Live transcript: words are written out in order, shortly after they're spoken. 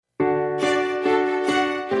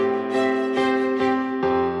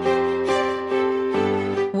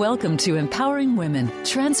Welcome to Empowering Women,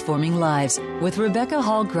 Transforming Lives with Rebecca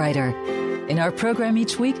Hall Gruyter. In our program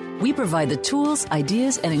each week, we provide the tools,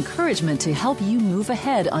 ideas, and encouragement to help you move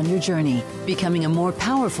ahead on your journey, becoming a more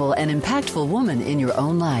powerful and impactful woman in your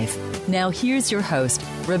own life. Now here's your host,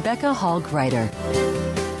 Rebecca Hall Gruyter.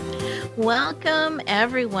 Welcome,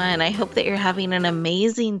 everyone. I hope that you're having an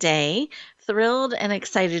amazing day. Thrilled and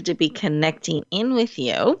excited to be connecting in with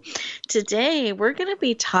you. Today, we're going to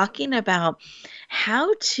be talking about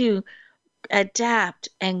how to adapt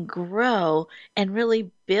and grow and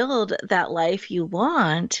really build that life you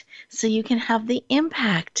want so you can have the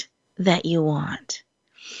impact that you want.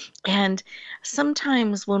 And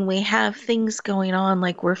sometimes when we have things going on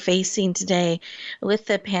like we're facing today with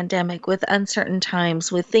the pandemic, with uncertain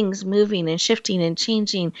times, with things moving and shifting and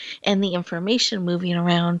changing and the information moving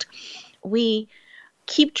around, we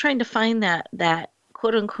keep trying to find that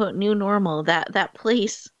quote unquote new normal, that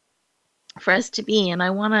place for us to be. And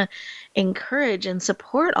I want to encourage and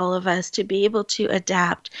support all of us to be able to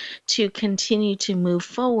adapt, to continue to move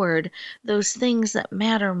forward, those things that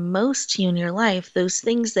matter most to you in your life, those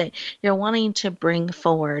things that you're wanting to bring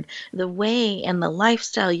forward, the way and the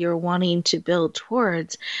lifestyle you're wanting to build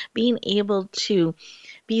towards, being able to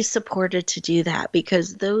be supported to do that,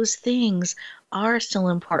 because those things are still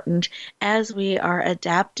important as we are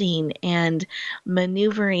adapting and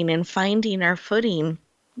maneuvering and finding our footing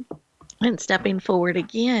and stepping forward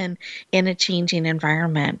again in a changing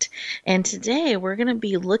environment. And today we're going to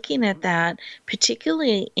be looking at that,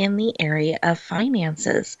 particularly in the area of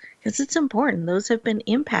finances, because it's important. Those have been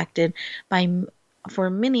impacted for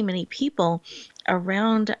many, many people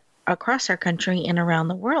across our country and around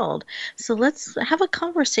the world. So let's have a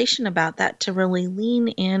conversation about that to really lean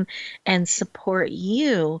in and support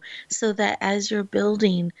you so that as you're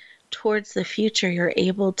building towards the future, you're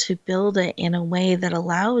able to build it in a way that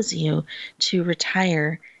allows you to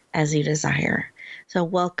retire as you desire. So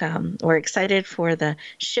welcome. We're excited for the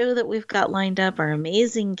show that we've got lined up, our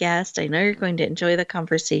amazing guest. I know you're going to enjoy the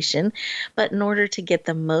conversation, but in order to get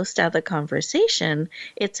the most out of the conversation,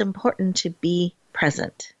 it's important to be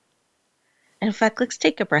present. In fact, let's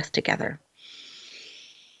take a breath together.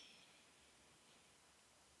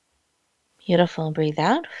 Beautiful. Breathe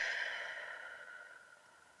out.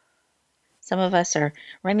 Some of us are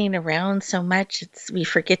running around so much, we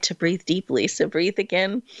forget to breathe deeply. So breathe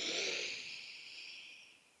again.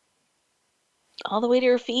 All the way to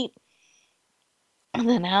your feet. And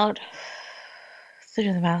then out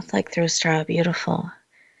through the mouth like through a straw. Beautiful.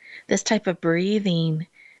 This type of breathing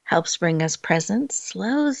helps bring us presence,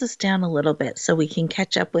 slows us down a little bit so we can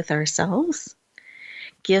catch up with ourselves,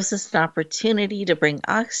 gives us an opportunity to bring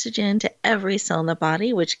oxygen to every cell in the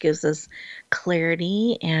body, which gives us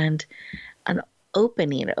clarity and an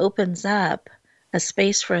opening. It opens up a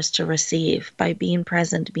space for us to receive by being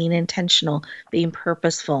present, being intentional, being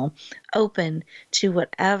purposeful, open to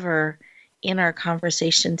whatever in our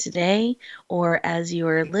conversation today, or as you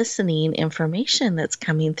are listening, information that's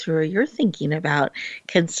coming through or you're thinking about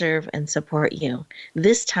can serve and support you.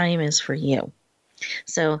 This time is for you.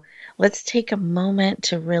 So let's take a moment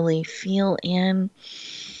to really feel in,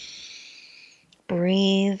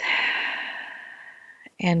 breathe,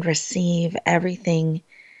 and receive everything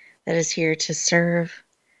that is here to serve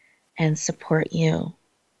and support you.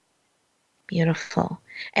 Beautiful.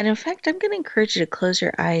 And in fact, I'm going to encourage you to close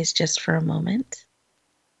your eyes just for a moment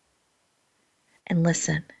and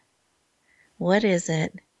listen. What is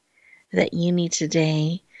it that you need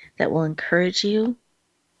today that will encourage you,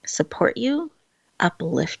 support you,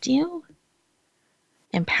 uplift you,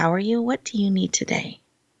 empower you? What do you need today?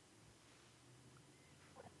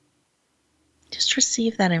 Just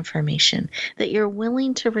receive that information that you're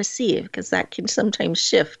willing to receive, because that can sometimes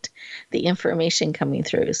shift the information coming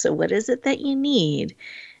through. So what is it that you need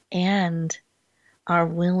and are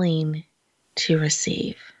willing to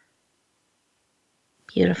receive?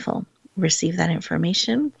 Beautiful. Receive that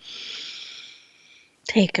information.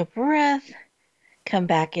 Take a breath. Come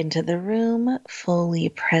back into the room fully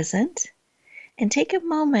present. And take a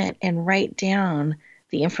moment and write down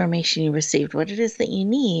the information you received, what it is that you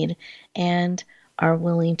need and are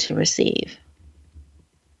willing to receive.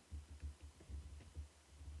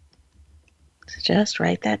 So just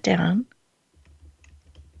write that down.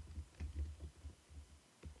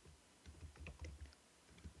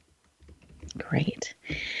 Great.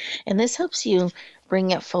 And this helps you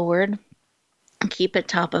bring it forward, keep it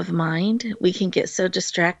top of mind. We can get so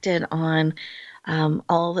distracted on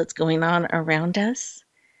all that's going on around us.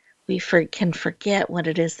 We can forget what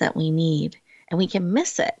it is that we need, and we can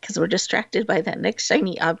miss it because we're distracted by that next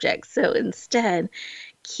shiny object. So instead,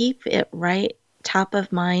 keep it right top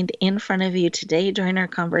of mind in front of you today during our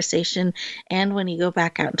conversation and when you go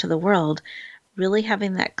back out into the world, really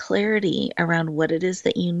having that clarity around what it is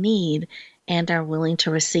that you need and are willing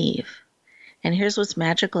to receive. And here's what's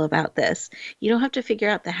magical about this. You don't have to figure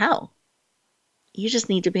out the how. You just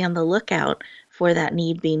need to be on the lookout for that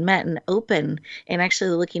need being met and open and actually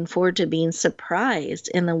looking forward to being surprised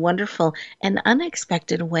in the wonderful and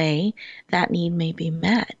unexpected way that need may be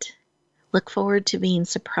met. Look forward to being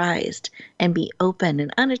surprised and be open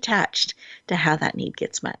and unattached to how that need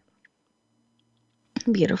gets met.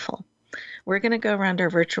 Beautiful. We're going to go around our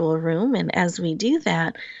virtual room, and as we do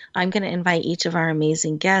that, I'm going to invite each of our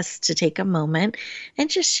amazing guests to take a moment and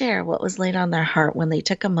just share what was laid on their heart when they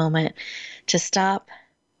took a moment to stop,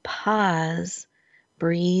 pause,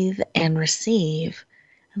 breathe, and receive,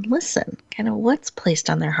 and listen, kind of what's placed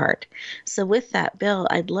on their heart. So with that, Bill,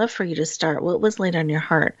 I'd love for you to start. What was laid on your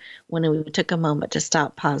heart when we took a moment to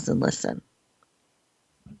stop, pause, and listen?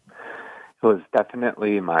 It was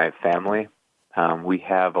definitely my family. We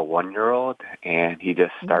have a 1-year-old, and he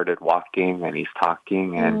just started walking, and he's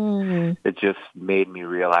talking, and it just made me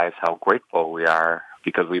realize how grateful we are,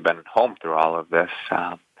 because we've been home through all of this,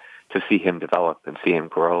 to see him develop and see him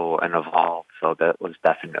grow and evolve. So that was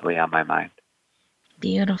definitely on my mind.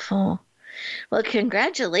 Beautiful. Well,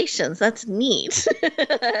 congratulations. That's neat.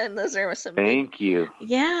 And those are some Thank you.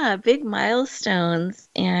 Yeah, big milestones.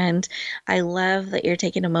 And I love that you're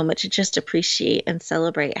taking a moment to just appreciate and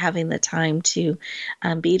celebrate having the time to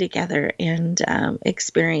be together and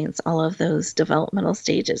experience all of those developmental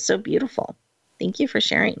stages. So beautiful. Thank you for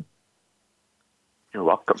sharing. You're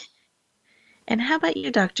welcome. And how about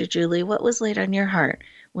you, Dr. Julie? What was laid on your heart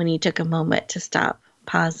when you took a moment to stop,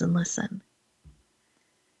 pause, and listen?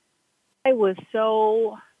 I was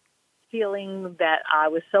so feeling that I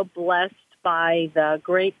was so blessed by the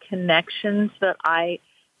great connections that I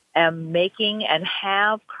am making and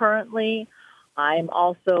have currently. I'm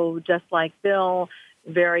also, just like Bill,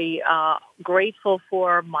 very grateful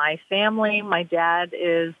for my family. My dad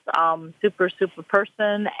is super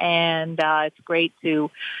person, and it's great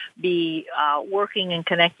to be working and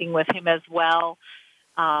connecting with him as well.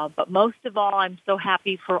 But most of all, I'm so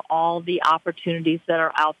happy for all the opportunities that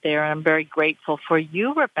are out there. And I'm very grateful for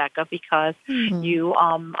you, Rebecca, because you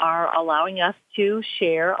are allowing us to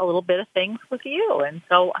share a little bit of things with you. And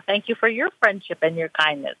so thank you for your friendship and your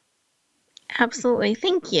kindness. Absolutely.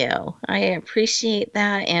 Thank you. I appreciate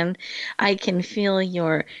that. And I can feel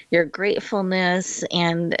your gratefulness,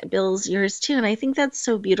 and Bill's yours too. And I think that's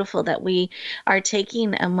so beautiful that we are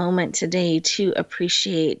taking a moment today to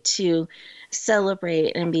appreciate, to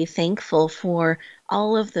celebrate, and be thankful for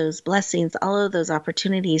all of those blessings, all of those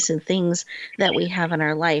opportunities and things that we have in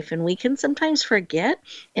our life. And we can sometimes forget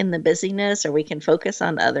in the busyness, or we can focus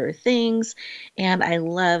on other things. And I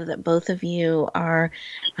love that both of you are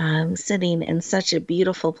sitting in such a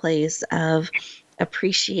beautiful place of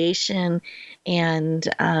appreciation and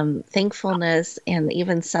thankfulness, and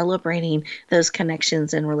even celebrating those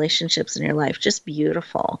connections and relationships in your life. Just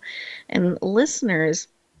beautiful. And listeners,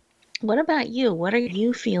 what about you? What are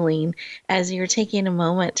you feeling as you're taking a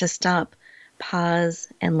moment to stop, pause,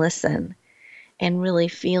 and listen, and really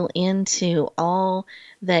feel into all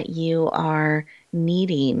that you are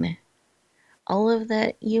needing, all of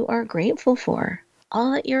that you are grateful for,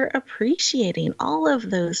 all that you're appreciating, all of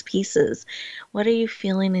those pieces? What are you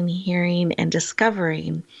feeling and hearing and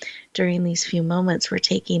discovering during these few moments we're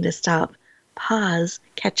taking to stop, pause,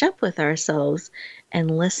 catch up with ourselves,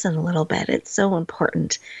 and listen a little bit? It's so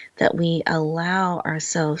important that we allow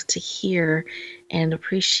ourselves to hear and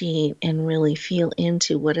appreciate and really feel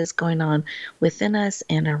into what is going on within us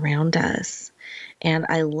and around us. And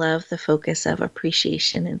I love the focus of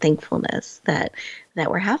appreciation and thankfulness that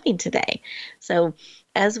we're having today. So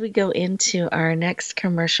as we go into our next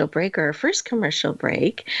commercial break, or our first commercial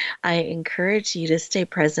break, I encourage you to stay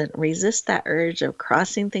present. Resist that urge of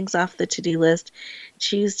crossing things off the to-do list.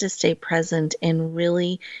 Choose to stay present and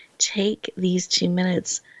really take these 2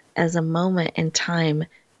 minutes as a moment in time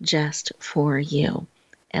just for you.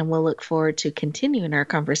 And we'll look forward to continuing our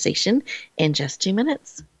conversation in just 2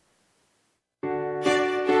 minutes.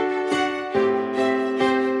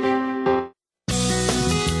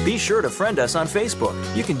 Be sure to friend us on Facebook.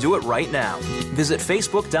 You can do it right now. Visit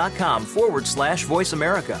facebook.com/Voice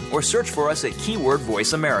America or search for us at keyword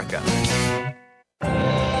Voice America.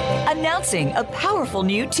 Announce Announcing a powerful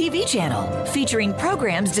new TV channel featuring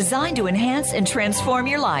programs designed to enhance and transform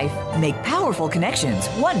your life. Make powerful connections,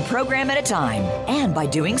 one program at a time. And by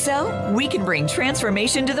doing so, we can bring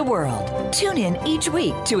transformation to the world. Tune in each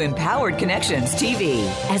week to Empowered Connections TV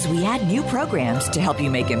as we add new programs to help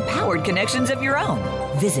you make empowered connections of your own.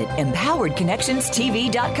 Visit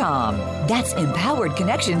empoweredconnectionstv.com. That's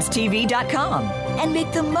empoweredconnectionstv.com. And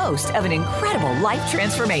make the most of an incredible life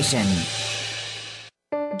transformation.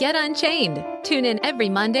 Get Unchained. Tune in every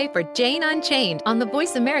Monday for Jane Unchained on the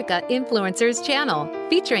Voice America Influencers channel,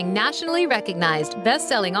 featuring nationally recognized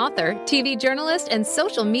best-selling author, TV journalist, and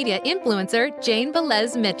social media influencer Jane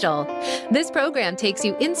Velez Mitchell. This program takes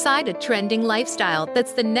you inside a trending lifestyle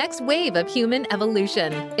that's the next wave of human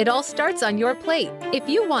evolution. It all starts on your plate. If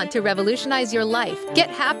you want to revolutionize your life, get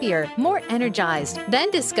happier, more energized, then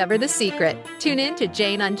discover the secret. Tune in to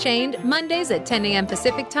Jane Unchained Mondays at 10 a.m.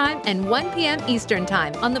 Pacific Time and 1 p.m. Eastern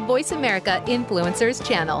Time on the Voice America Influencers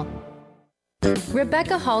channel.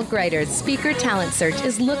 Rebecca Hall-Griter's Speaker Talent Search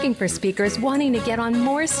is looking for speakers wanting to get on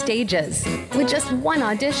more stages. With just one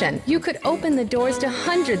audition, you could open the doors to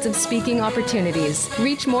hundreds of speaking opportunities,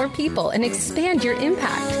 reach more people, and expand your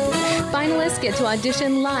impact. Finalists get to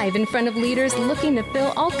audition live in front of leaders looking to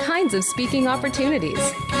fill all kinds of speaking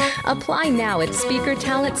opportunities. Apply now at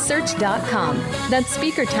SpeakerTalentSearch.com. That's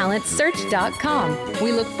SpeakerTalentSearch.com.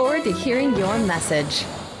 We look forward to hearing your message.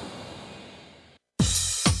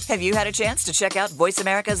 Have you had a chance to check out Voice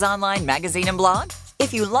America's online magazine and blog?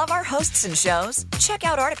 If you love our hosts and shows, check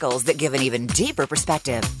out articles that give an even deeper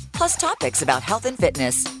perspective, plus topics about health and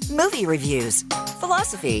fitness, movie reviews,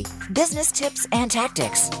 philosophy, business tips and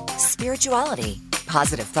tactics, spirituality,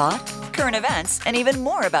 positive thought, current events, and even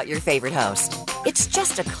more about your favorite host. It's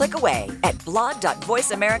just a click away at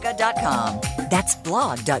blog.voiceamerica.com. That's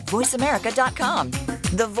blog.voiceamerica.com.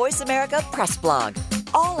 The Voice America Press Blog.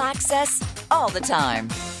 All access, all the time.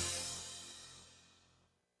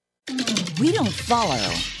 We don't follow,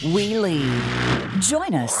 we lead.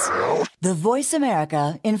 Join us, the Voice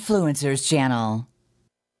America Influencers Channel.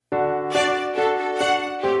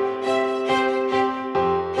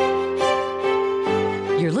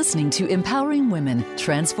 You're listening to Empowering Women,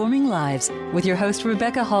 Transforming Lives with your host,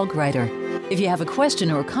 Rebecca Hall-Griter. If you have a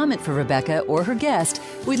question or comment for Rebecca or her guest,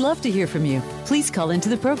 we'd love to hear from you. Please call into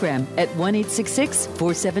the program at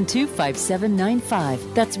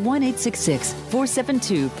 1-866-472-5795. That's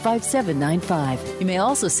 1-866-472-5795. You may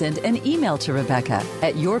also send an email to Rebecca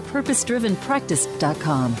at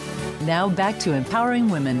yourpurposedrivenpractice.com. Now back to Empowering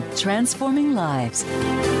Women, Transforming Lives.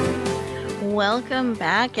 Welcome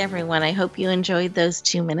back, everyone. I hope you enjoyed those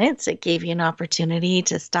 2 minutes. It gave you an opportunity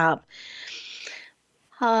to stop,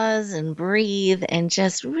 pause, and breathe, and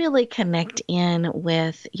just really connect in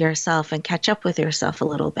with yourself and catch up with yourself a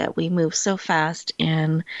little bit. We move so fast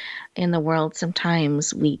in the world.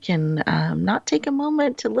 Sometimes we can not take a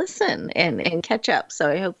moment to listen and catch up.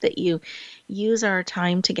 So I hope that you use our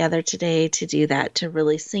time together today to do that, to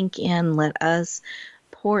really sink in, let us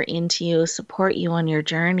pour into you, support you on your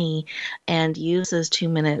journey, and use those 2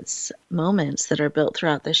 minutes moments that are built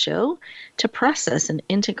throughout the show to process and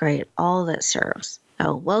integrate all that serves.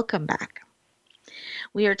 Oh, welcome back.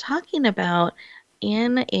 We are talking about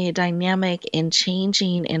in a dynamic and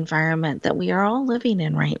changing environment that we are all living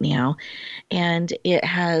in right now. And it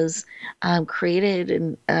has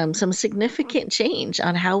created some significant change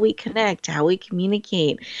on how we connect, how we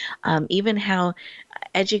communicate, even how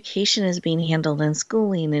education is being handled in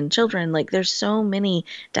schooling and children. Like, there's so many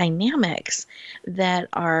dynamics that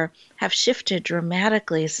have shifted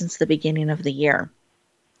dramatically since the beginning of the year.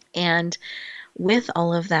 And with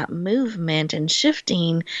all of that movement and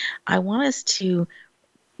shifting, I want us to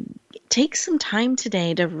take some time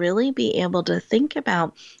today to really be able to think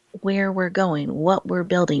about where we're going, what we're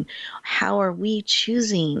building, how are we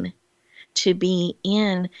choosing to be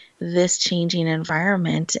in this changing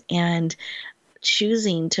environment, and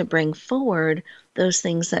choosing to bring forward those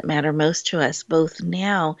things that matter most to us, both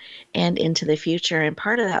now and into the future. And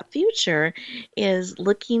part of that future is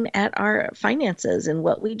looking at our finances, and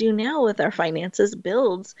what we do now with our finances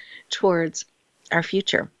builds towards our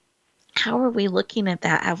future. How are we looking at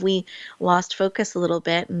that? Have we lost focus a little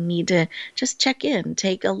bit and need to just check in,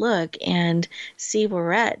 take a look, and see where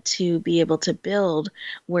we're at to be able to build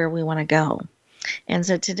where we want to go? And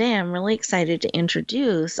so today I'm really excited to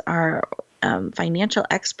introduce our financial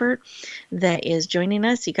expert that is joining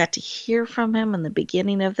us. You got to hear from him in the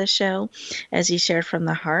beginning of the show as he shared from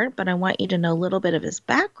the heart, but I want you to know a little bit of his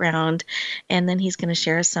background, and then he's going to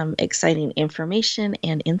share some exciting information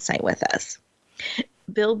and insight with us.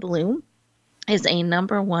 Bill Bloom is a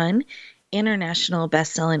 #1 international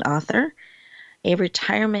best-selling author, a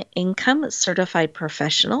retirement income certified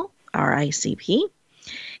professional, RICP.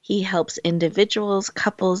 He helps individuals,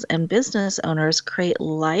 couples, and business owners create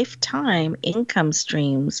lifetime income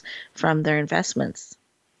streams from their investments.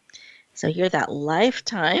 So hear that,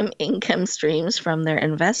 lifetime income streams from their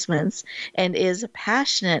investments, and is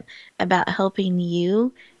passionate about helping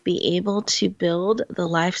you be able to build the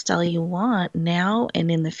lifestyle you want now and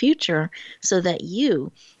in the future so that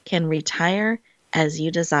you can retire as you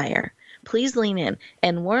desire. Please lean in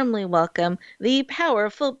and warmly welcome the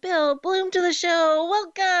powerful Bill Bloom to the show.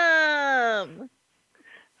 Welcome.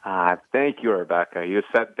 Thank you, Rebecca. You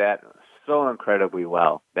said that so incredibly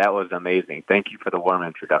well. That was amazing. Thank you for the warm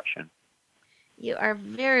introduction. You are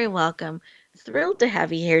very welcome. Thrilled to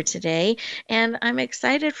have you here today. And I'm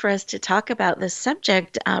excited for us to talk about the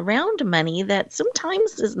subject around money that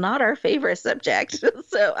sometimes is not our favorite subject.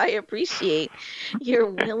 So I appreciate your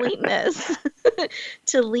willingness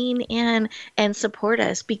to lean in and support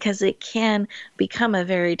us, because it can become a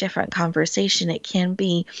very different conversation. It can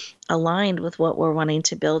be aligned with what we're wanting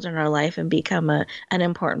to build in our life and become an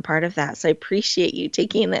important part of that. So I appreciate you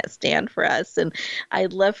taking that stand for us. And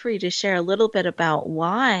I'd love for you to share a little bit about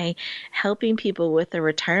why helping people with their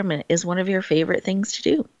retirement is one of your favorite things to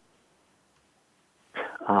do.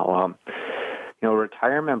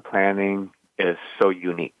 Retirement planning is so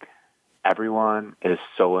unique. Everyone is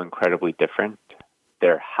so incredibly different.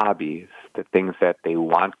 Their hobbies, the things that they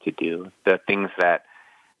want to do, the things that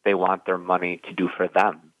they want their money to do for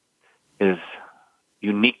them, is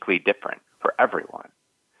uniquely different for everyone.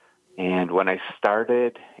 And when I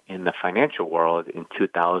started in the financial world in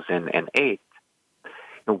 2008,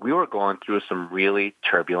 we were going through some really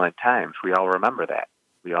turbulent times. We all remember that.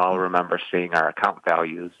 We all remember seeing our account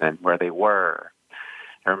values and where they were.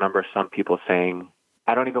 I remember some people saying,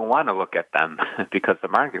 I don't even want to look at them because the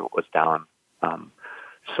market was down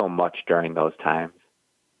so much during those times.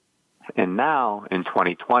 And now in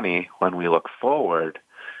 2020, when we look forward,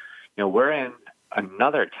 we're in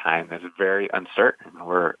another time that's very uncertain.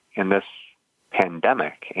 We're in this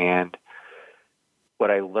pandemic. And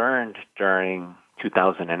what I learned during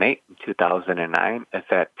 2008 and 2009 is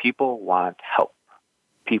that people want help.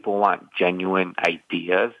 People want genuine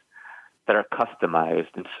ideas that are customized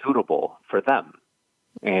and suitable for them.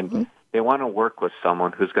 And they want to work with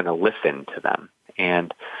someone who's going to listen to them.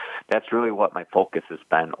 And that's really what my focus has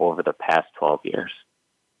been over the past 12 years.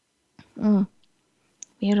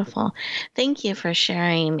 Beautiful. Thank you for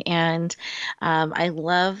sharing. And I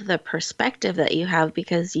love the perspective that you have,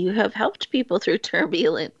 because you have helped people through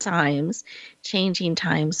turbulent times, changing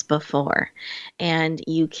times before. And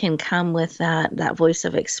you can come with that voice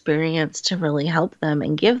of experience to really help them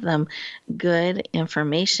and give them good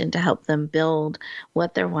information to help them build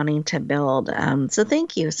what they're wanting to build. So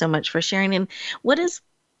thank you so much for sharing. And what is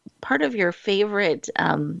part of your favorite,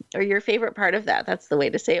 or your favorite part of that? That's the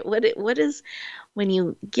way to say it. What is, when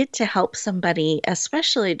you get to help somebody,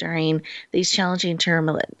 especially during these challenging,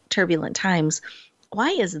 turbulent times, why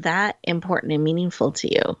is that important and meaningful to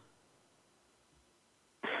you?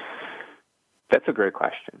 That's a great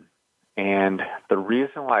question. And the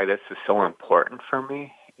reason why this is so important for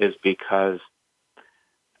me is because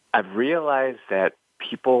I've realized that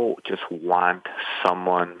people just want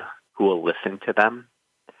someone who will listen to them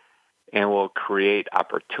and will create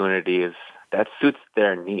opportunities that suits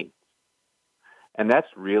their needs. And that's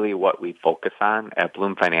really what we focus on at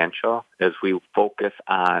Bloom Financial, is we focus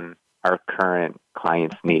on our current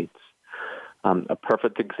clients' needs. A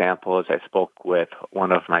perfect example is I spoke with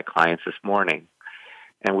one of my clients this morning,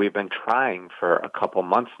 and we've been trying for a couple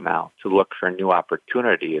months now to look for new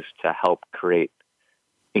opportunities to help create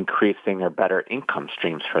increasing or better income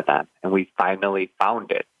streams for them. And we finally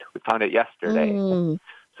found it. We found it yesterday.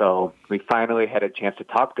 So we finally had a chance to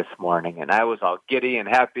talk this morning, and I was all giddy and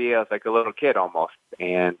happy. I was like a little kid almost.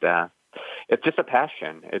 And it's just a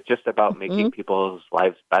passion. It's just about making people's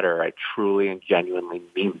lives better. I truly and genuinely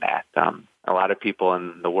mean that. A lot of people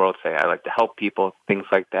in the world say, I like to help people, things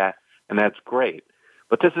like that, and that's great.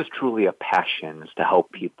 But this is truly a passion, is to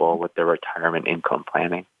help people with their retirement income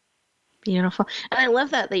planning. Beautiful. And I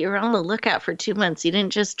love that you were on the lookout for 2 months. You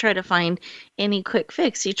didn't just try to find any quick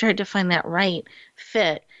fix. You tried to find that right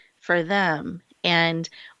fit for them. And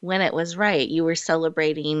when it was right, you were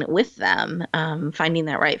celebrating with them, finding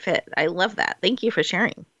that right fit. I love that. Thank you for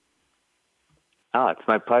sharing. Oh, it's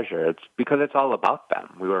my pleasure. It's because it's all about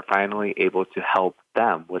them. We were finally able to help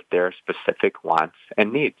them with their specific wants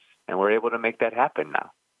and needs, and we're able to make that happen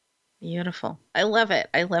now. Beautiful. I love it.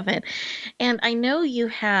 I love it. And I know you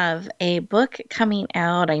have a book coming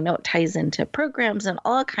out. I know it ties into programs and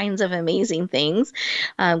all kinds of amazing things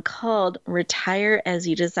called Retire as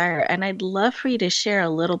You Desire. And I'd love for you to share a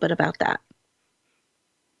little bit about that.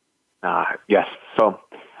 Yes. So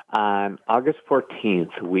on August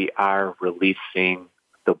 14th, we are releasing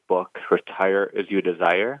the book Retire as You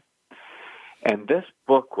Desire. And this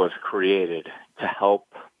book was created to help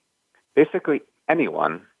basically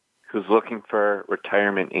anyone who's looking for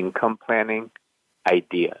retirement income planning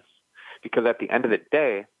ideas. Because at the end of the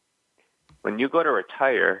day, when you go to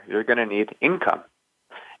retire, you're going to need income.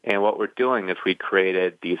 And what we're doing is we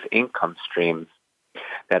created these income streams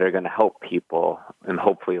that are going to help people and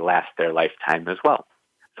hopefully last their lifetime as well.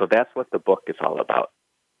 So that's what the book is all about.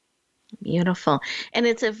 Beautiful. And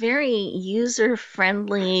it's a very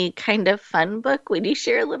user-friendly, kind of fun book. Would you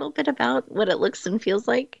share a little bit about what it looks and feels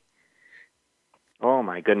like? Oh,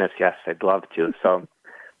 my goodness, yes, I'd love to. So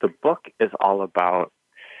the book is all about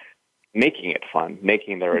making it fun,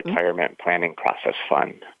 making the retirement planning process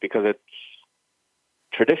fun, because it's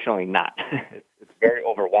traditionally not. It's very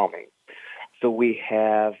overwhelming. So we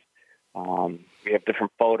have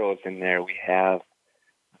different photos in there. We have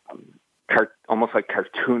almost like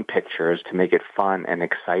cartoon pictures to make it fun and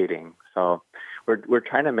exciting. So we're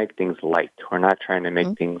trying to make things light. We're not trying to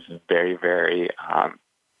make things very, very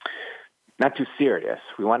not too serious.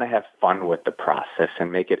 We want to have fun with the process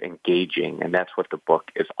and make it engaging, and that's what the book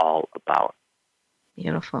is all about.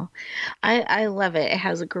 Beautiful. I love it. It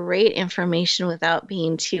has great information without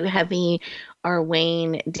being too heavy or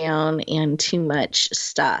weighing down and too much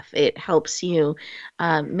stuff. It helps you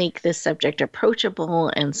make this subject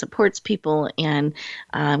approachable and supports people and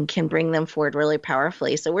can bring them forward really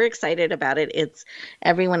powerfully. So we're excited about it. It's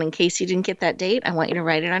everyone, in case you didn't get that date, I want you to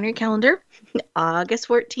write it on your calendar. August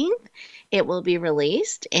 14th. It will be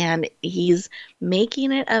released, and he's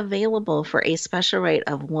making it available for a special rate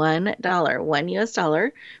of $1,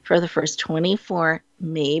 $1 for the first 24,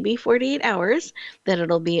 maybe 48 hours that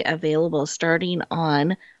it'll be available starting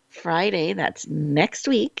on Friday. That's next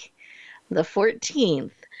week, the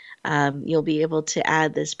 14th. You'll be able to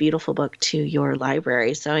add this beautiful book to your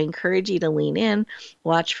library. So I encourage you to lean in,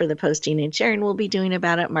 watch for the posting and sharing we'll be doing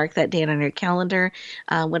about it. Mark that date on your calendar.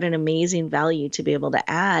 What an amazing value to be able to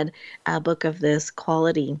add a book of this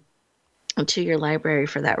quality to your library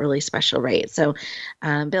for that really special rate. So,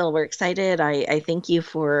 Bill, we're excited. I thank you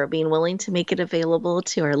for being willing to make it available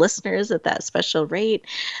to our listeners at that special rate,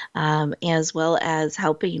 as well as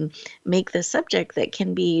helping make the subject that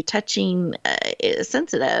can be touching,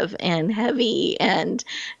 sensitive and heavy and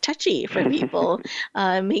touchy for people,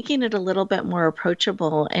 making it a little bit more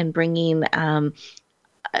approachable and bringing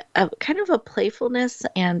a kind of a playfulness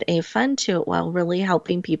and a fun to it while really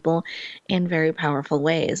helping people in very powerful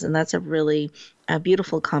ways. And that's a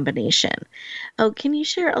beautiful combination. Oh, can you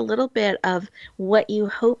share a little bit of what you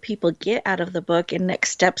hope people get out of the book and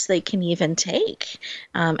next steps they can even take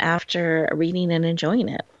after reading and enjoying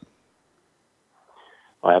it?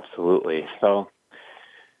 Oh, absolutely. So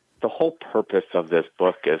the whole purpose of this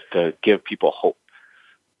book is to give people hope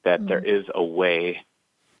that there is a way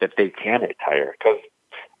that they can retire. Because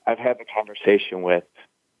I've had the conversation with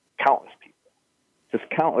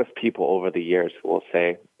countless people over the years who will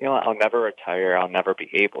say, I'll never retire, I'll never be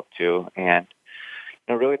able to. And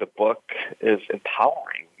really the book is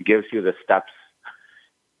empowering. It gives you the steps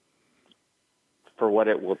for what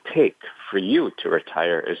it will take for you to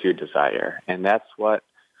retire as you desire. And that's what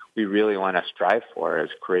we really want to strive for, is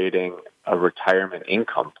creating a retirement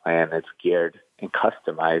income plan that's geared and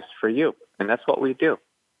customized for you. And that's what we do.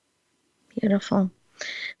 Beautiful.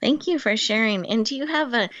 Thank you for sharing. And do you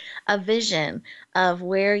have a vision of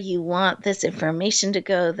where you want this information to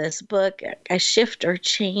go, this book, a shift or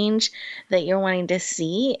change that you're wanting to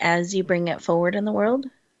see as you bring it forward in the world?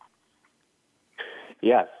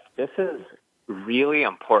 Yes, this is really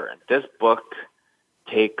important. This book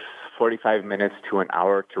takes 45 minutes to an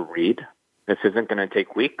hour to read. This isn't going to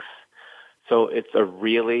take weeks. So it's a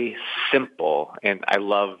really simple, and I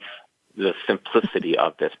love the simplicity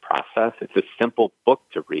of this process. It's a simple book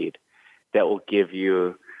to read that will give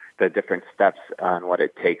you the different steps on what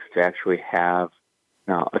it takes to actually have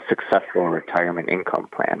a successful retirement income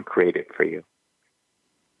plan created for you.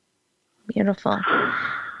 Beautiful.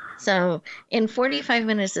 So in 45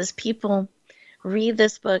 minutes, as people read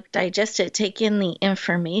this book, digest it, take in the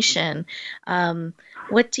information,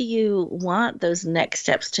 what do you want those next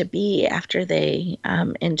steps to be after they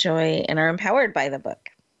enjoy and are empowered by the book?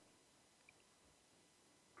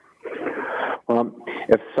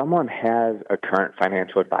 If someone has a current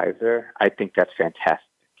financial advisor, I think that's fantastic.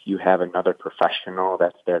 you have another professional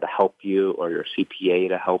that's there to help you or your CPA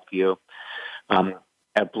to help you.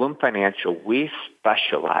 At Bloom Financial, we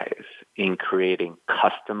specialize in creating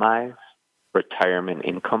customized retirement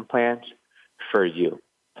income plans for you.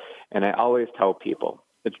 And I always tell people,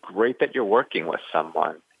 it's great that you're working with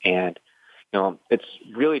someone, and it's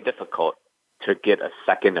really difficult to get a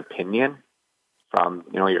second opinion from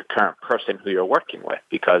your current person who you're working with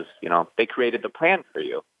because they created the plan for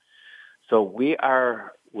you. So we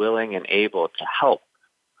are willing and able to help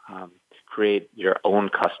create your own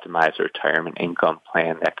customized retirement income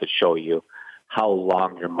plan that could show you how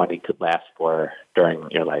long your money could last for during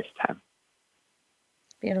your lifetime.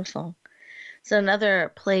 Beautiful. So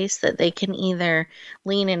another place that they can either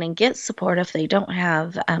lean in and get support if they don't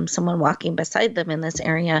have someone walking beside them in this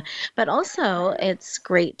area, but also it's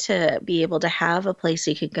great to be able to have a place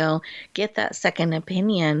you could go get that second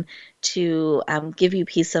opinion to give you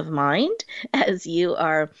peace of mind as you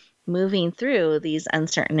are moving through these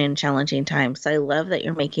uncertain and challenging times. So I love that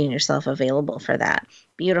you're making yourself available for that.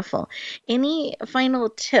 Beautiful. Any final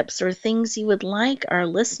tips or things you would like our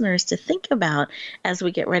listeners to think about as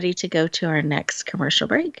we get ready to go to our next commercial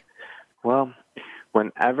break? Well,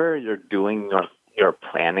 whenever you're doing your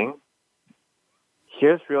planning,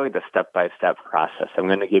 here's really the step-by-step process. I'm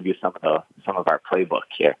going to give you some of our playbook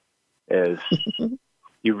here. Is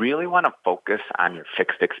you really want to focus on your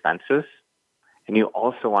fixed expenses. And you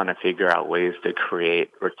also want to figure out ways to create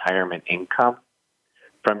retirement income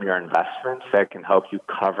from your investments that can help you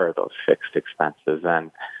cover those fixed expenses. And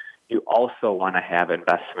you also want to have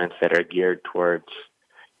investments that are geared towards,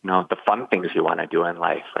 the fun things you want to do in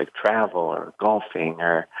life, like travel or golfing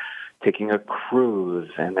or taking a cruise.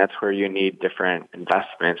 And that's where you need different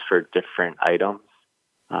investments for different items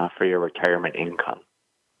for your retirement income.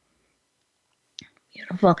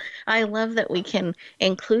 Beautiful. I love that we can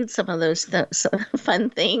include some of those fun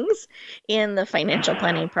things in the financial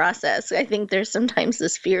planning process. I think there's sometimes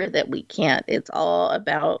this fear that we can't. It's all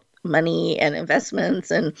about money and investments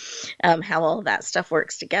and how all that stuff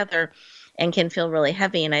works together and can feel really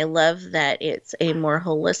heavy. And I love that it's a more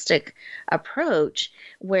holistic approach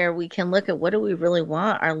where we can look at what do we really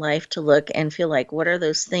want our life to look and feel like, what are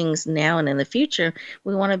those things now and in the future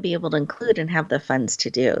we want to be able to include and have the funds to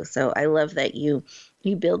do. So I love that you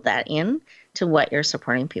build that in to what you're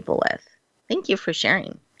supporting people with. Thank you for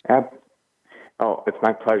sharing. Oh, it's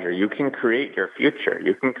my pleasure. You can create your future.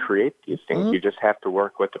 You can create these things. Mm-hmm. You just have to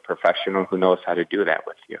work with a professional who knows how to do that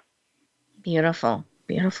with you. Beautiful.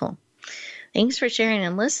 Beautiful. Thanks for sharing.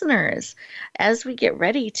 And listeners, as we get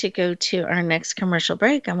ready to go to our next commercial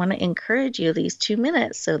break, I want to encourage you these 2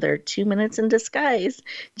 minutes. So they're 2 minutes in disguise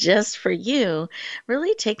just for you.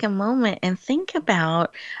 Really take a moment and think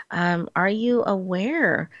about, are you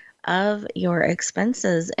aware of your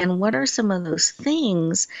expenses and what are some of those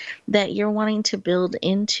things that you're wanting to build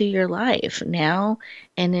into your life now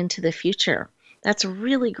and into the future? That's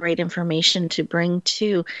really great information to bring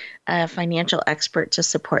to a financial expert to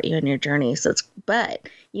support you in your journey. But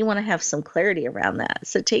you want to have some clarity around that.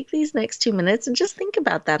 So take these next 2 minutes and just think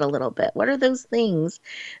about that a little bit. What are those things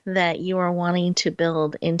that you are wanting to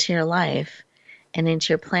build into your life and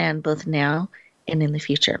into your plan, both now and in the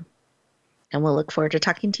future? And we'll look forward to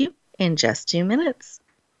talking to you in just 2 minutes.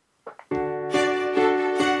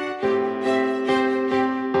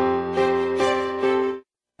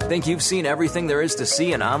 Think you've seen everything there is to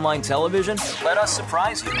see in online television? Let us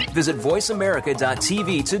surprise you. Visit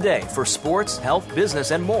voiceamerica.tv today for sports, health,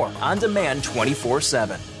 business, and more on demand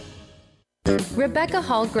 24/7. Rebecca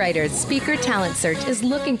Hall Greider's Speaker Talent Search is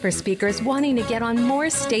looking for speakers wanting to get on more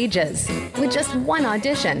stages. With just one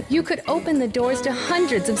audition, you could open the doors to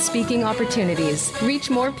hundreds of speaking opportunities, reach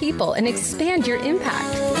more people, and expand your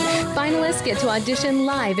impact. Finalists get to audition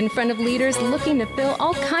live in front of leaders looking to fill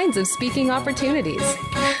all kinds of speaking opportunities.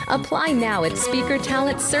 Apply now at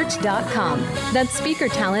SpeakerTalentSearch.com. That's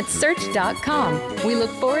SpeakerTalentSearch.com. We look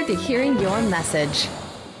forward to hearing your message.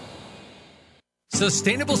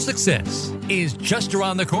 Sustainable success is just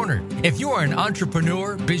around the corner. If you are an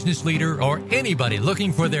entrepreneur, business leader, or anybody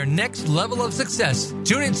looking for their next level of success,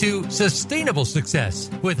 tune into Sustainable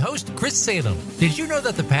Success with host Chris Salem. Did you know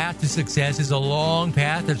that the path to success is a long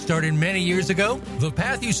path that started many years ago? The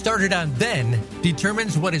path you started on then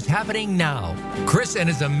determines what is happening now. Chris and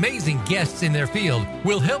his amazing guests in their field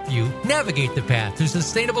will help you navigate the path to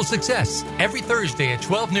sustainable success every Thursday at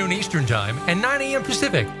 12 noon Eastern Time and 9 a.m.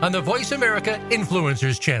 Pacific on the Voice America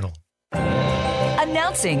Influencers channel.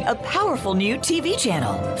 Announcing a powerful new TV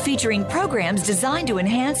channel featuring programs designed to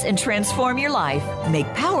enhance and transform your life. Make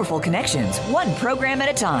powerful connections, one program at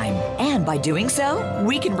a time. And by doing so,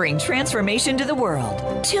 we can bring transformation to the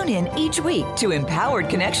world. Tune in each week to Empowered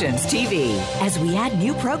Connections TV as we add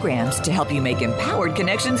new programs to help you make empowered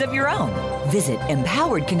connections of your own. Visit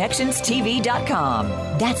empoweredconnectionstv.com.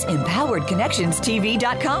 That's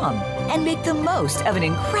empoweredconnectionstv.com. And make the most of an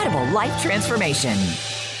incredible life transformation.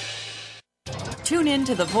 Tune in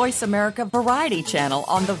to the Voice America Variety channel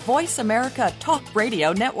on the Voice America Talk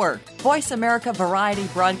Radio Network. Voice America Variety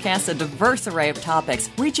broadcasts a diverse array of topics,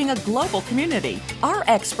 reaching a global community. Our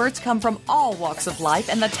experts come from all walks of life,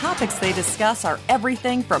 and the topics they discuss are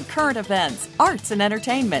everything from current events, arts and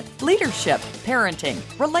entertainment, leadership, parenting,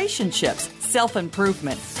 relationships,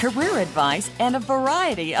 self-improvement, career advice, and a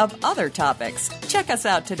variety of other topics. Check us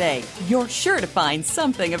out today. You're sure to find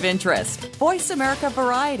something of interest. Voice America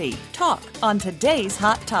Variety. Talk on today's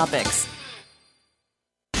hot topics.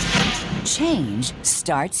 Change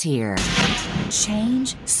starts here.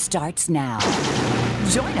 Change starts now.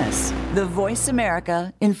 Join us, the Voice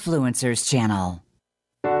America Influencers Channel.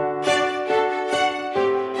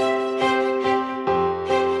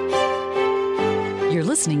 You're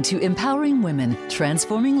listening to Empowering Women,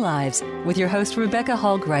 Transforming Lives with your host, Rebecca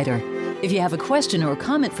Hall-Gruyter. If you have a question or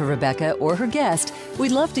comment for Rebecca or her guest,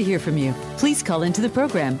 we'd love to hear from you. Please call into the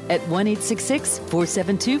program at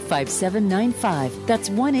 1-866-472-5795. That's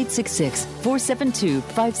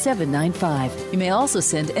 1-866-472-5795. You may also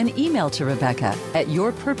send an email to Rebecca at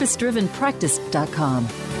yourpurposedrivenpractice.com.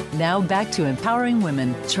 Now back to Empowering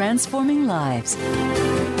Women, Transforming Lives.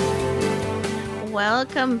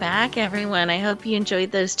 Welcome back, everyone. I hope you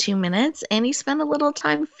enjoyed those 2 minutes and you spent a little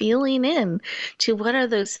time feeling in to what are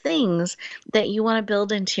those things that you want to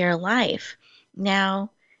build into your life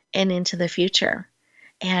now and into the future.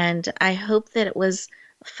 And I hope that it was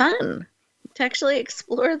fun to actually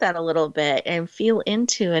explore that a little bit and feel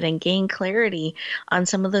into it and gain clarity on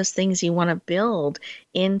some of those things you want to build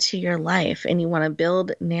into your life and you want to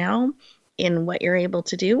build now in what you're able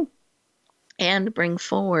to do and bring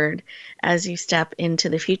forward as you step into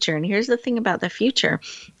the future. And here's the thing about the future.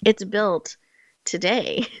 It's built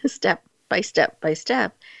today, step by step by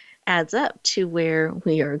step, adds up to where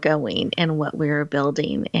we are going and what we are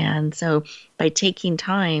building. And so by taking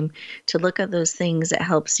time to look at those things, it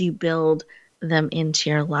helps you build them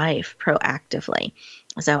into your life proactively.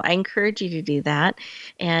 So I encourage you to do that.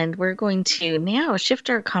 And we're going to now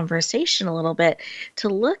shift our conversation a little bit to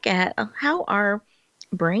look at how our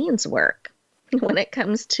brains work when it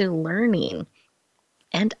comes to learning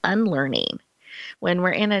and unlearning. When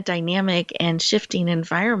we're in a dynamic and shifting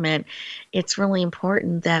environment, it's really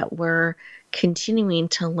important that we're continuing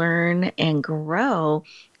to learn and grow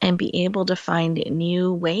and be able to find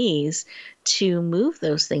new ways to move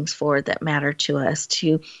those things forward that matter to us,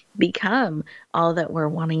 to become all that we're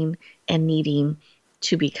wanting and needing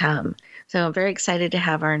to become. So I'm very excited to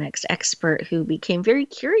have our next expert who became very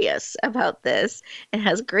curious about this and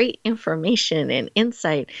has great information and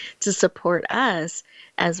insight to support us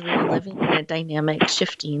as we're living in a dynamic,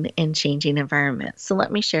 shifting, and changing environment. So let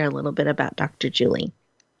me share a little bit about Dr. Julie.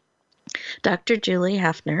 Dr. Julie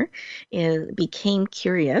Hafner became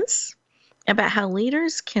curious about how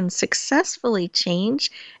leaders can successfully change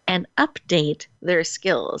and update their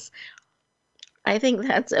skills. I think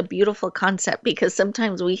that's a beautiful concept because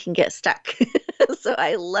sometimes we can get stuck. So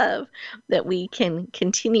I love that we can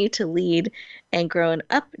continue to lead and grow and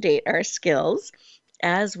update our skills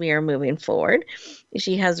as we are moving forward.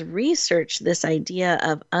 She has researched this idea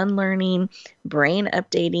of unlearning, brain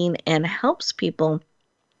updating, and helps people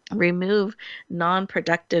remove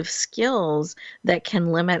non-productive skills that can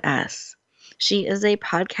limit us. She is a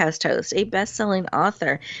podcast host, a best-selling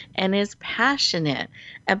author, and is passionate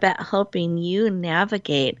about helping you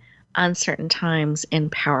navigate uncertain times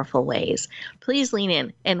in powerful ways. Please lean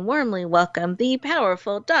in and warmly welcome the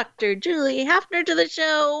powerful Dr. Julie Hafner to the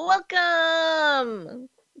show. Welcome.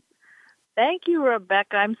 Thank you,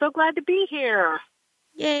 Rebecca. I'm so glad to be here.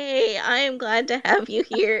 Yay, I am glad to have you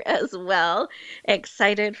here as well.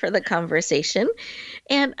 Excited for the conversation.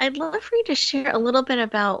 And I'd love for you to share a little bit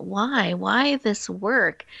about why this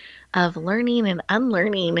work of learning and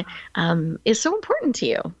unlearning is so important to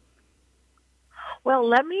you. Well,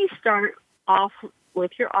 let me start off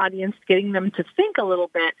with your audience, getting them to think a little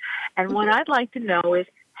bit. And what I'd like to know is,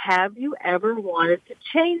 have you ever wanted to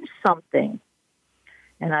change something?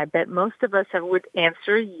 And I bet most of us would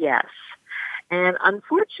answer yes. And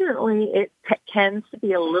unfortunately, it tends to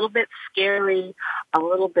be a little bit scary, a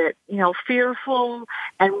little bit, fearful,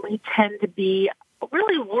 and we tend to be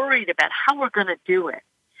really worried about how we're going to do it.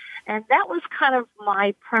 And that was kind of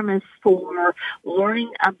my premise for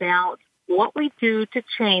learning about what we do to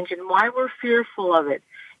change and why we're fearful of it,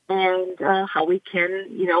 and how we can,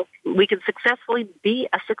 we can successfully be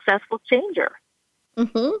a successful changer.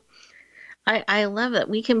 Mm-hmm. I love it.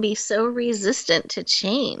 We can be so resistant to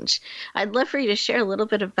change. I'd love for you to share a little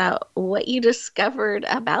bit about what you discovered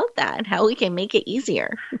about that and how we can make it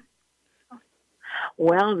easier.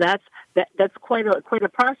 Well, that's quite a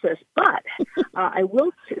process, but I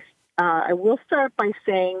will start by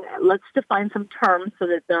saying, let's define some terms so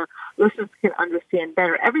that the listeners can understand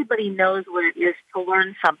better. Everybody knows what it is to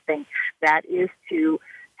learn something. That is to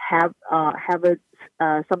have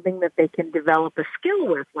something that they can develop a skill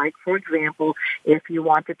with. Like, for example, if you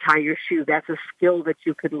want to tie your shoe, that's a skill that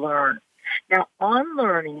you could learn. Now,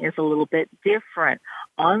 unlearning is a little bit different.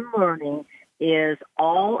 Unlearning is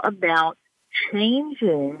all about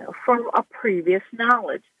changing from a previous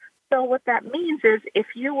knowledge. So what that means is if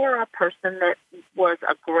you were a person that was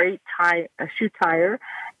a great shoe tire,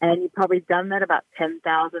 and you've probably done that about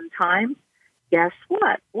 10,000 times, guess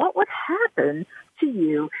what? What would happen to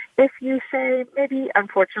you if you, say, maybe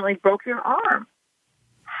unfortunately broke your arm?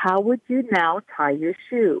 How would you now tie your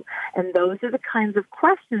shoe? And those are the kinds of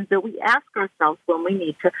questions that we ask ourselves when we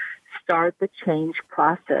need to start the change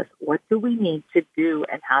process. What do we need to do,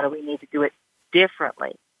 and how do we need to do it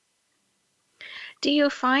differently? Do you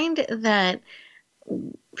find that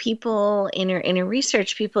people in your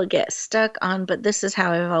research, people get stuck on, but this is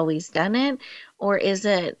how I've always done it? Or is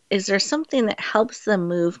there something that helps them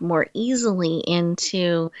move more easily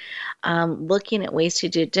into looking at ways to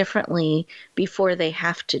do it differently before they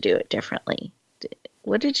have to do it differently?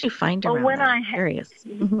 What did you find around that? Curious.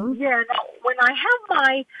 Mm-hmm. Yeah, no,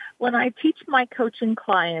 when I teach my coaching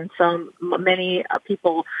clients, many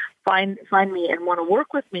people find me and want to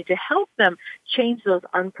work with me to help them change those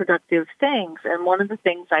unproductive things. And one of the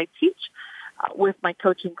things I teach with my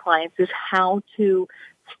coaching clients is how to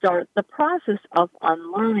start the process of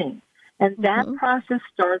unlearning. And that process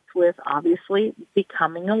starts with, obviously,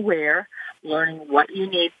 becoming aware, learning what you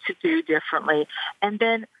need to do differently, and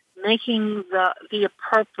then making the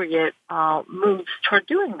appropriate moves toward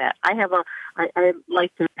doing that. I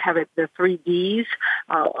like to have it the 3 Ds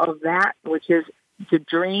of that, which is to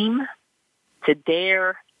dream, to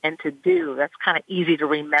dare, and to do. That's kind of easy to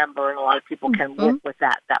remember, and a lot of people can work with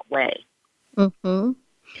that way. Mm-hmm.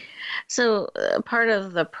 So part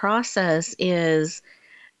of the process is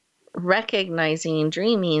recognizing,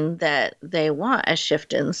 dreaming that they want a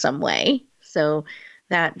shift in some way. So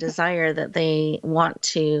that desire that they want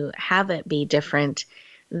to have it be different,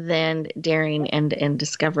 then daring and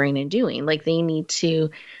discovering and doing. Like they need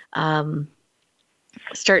to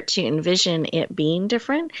start to envision it being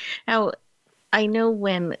different. Now, I know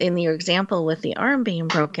when in your example with the arm being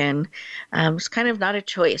broken, it's kind of not a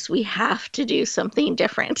choice. We have to do something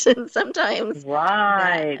different. And sometimes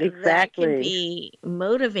that can be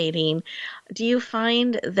motivating. Do you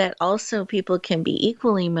find that also people can be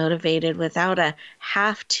equally motivated without a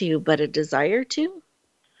have to, but a desire to?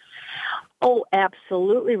 Oh,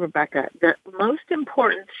 absolutely, Rebecca. The most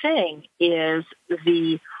important thing is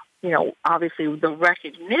obviously the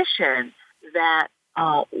recognition that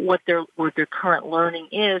what their current learning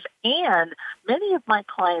is. And many of my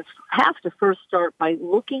clients have to first start by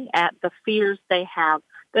looking at the fears they have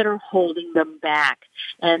that are holding them back.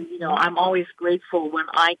 And, I'm always grateful when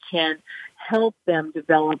I can help them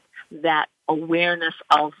develop that awareness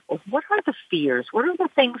of what are the fears, what are the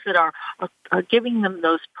things that are giving them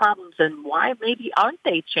those problems, and why maybe aren't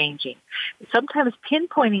they changing. Sometimes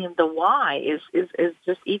pinpointing the why is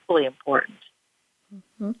just equally important.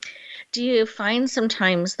 Mm-hmm. Do you find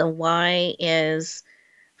sometimes the why is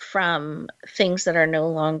from things that are no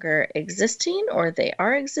longer existing, or they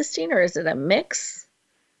are existing, or is it a mix?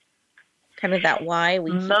 Kind of that why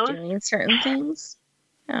we keep doing certain things?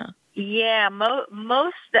 Yeah. Yeah,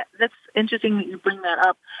 that's interesting that you bring that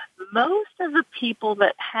up. Most of the people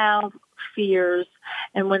that have fears,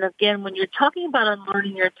 and when you're talking about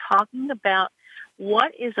unlearning, you're talking about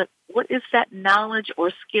what is that knowledge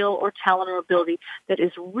or skill or talent or ability that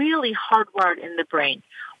is really hardwired in the brain?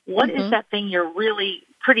 What is that thing you're really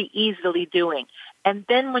pretty easily doing? And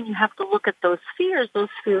then when you have to look at those fears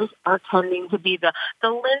are tending to be the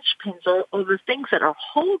linchpins or the things that are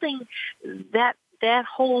holding that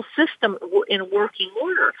whole system in working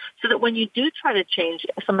order, so that when you do try to change,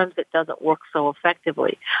 sometimes it doesn't work so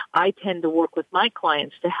effectively. I tend to work with my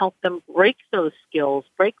clients to help them break those skills,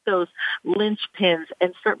 break those linchpins,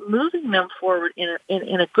 and start moving them forward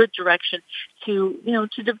in a good direction to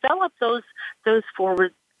develop those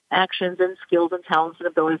forward actions and skills and talents and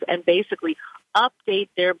abilities, and basically update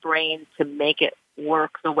their brain to make it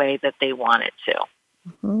work the way that they want it to.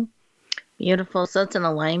 Mm-hmm. Beautiful. So it's in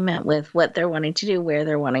alignment with what they're wanting to do, where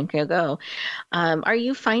they're wanting to go. Are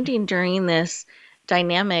you finding during this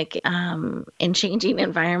dynamic and changing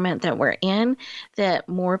environment that we're in that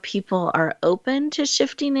more people are open to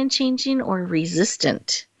shifting and changing or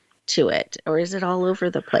resistant to it? Or is it all over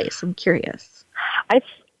the place? I'm curious.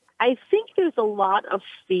 I think there's a lot of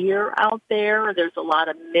fear out there. There's a lot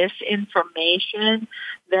of misinformation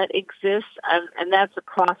that exists, and that's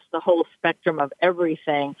across the whole spectrum of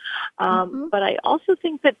everything. But I also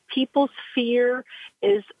think that people's fear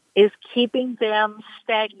is keeping them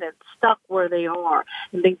stagnant, stuck where they are,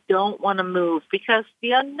 and they don't want to move because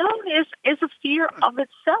the unknown is a fear of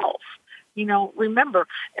itself. Remember,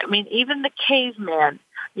 even the caveman,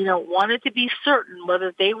 wanted to be certain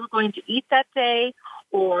whether they were going to eat that day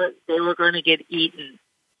or they were going to get eaten.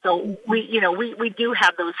 So we do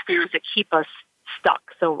have those fears that keep us stuck.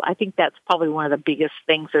 So I think that's probably one of the biggest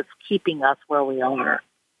things that's keeping us where we are.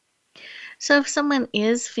 So if someone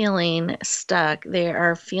is feeling stuck, they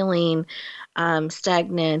are feeling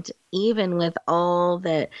stagnant, even with all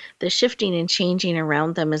the shifting and changing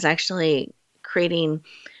around them is actually creating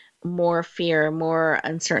more fear, more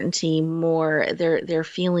uncertainty, more they're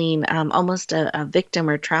feeling almost a victim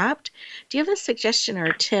or trapped. Do you have a suggestion or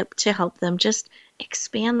a tip to help them just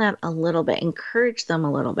expand that a little bit, encourage them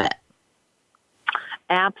a little bit?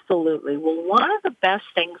 Absolutely. Well, one of the best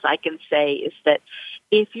things I can say is that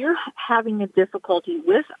if you're having a difficulty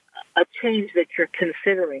with a change that you're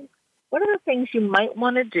considering, one of the things you might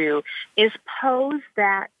want to do is pose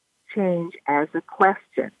that change as a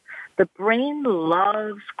question. The brain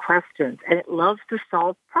loves questions, and it loves to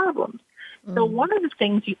solve problems. So one of the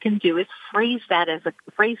things you can do is phrase that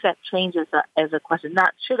change as a question.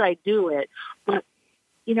 Not should I do it, but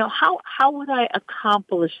how would I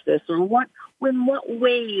accomplish this, or in what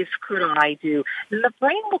ways could I do? And the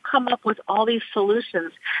brain will come up with all these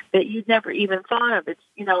solutions that you'd never even thought of. It's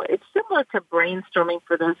it's similar to brainstorming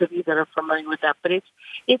for those of you that are familiar with that, but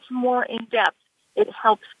it's more in depth. It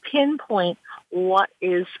helps pinpoint what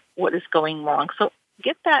is going wrong. So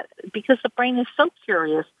get that, because the brain is so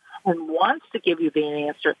curious and wants to give you the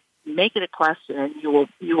answer. Make it a question, and you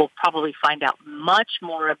will probably find out much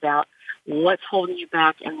more about what's holding you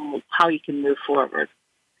back and how you can move forward.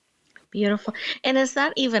 Beautiful. And is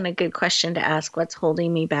that even a good question to ask? What's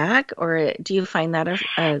holding me back, or do you find that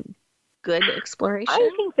a good exploration? I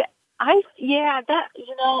think that.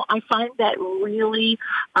 I find that really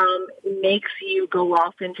makes you go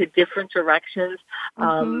off into different directions.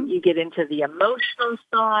 You get into the emotional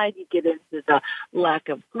side, you get into the lack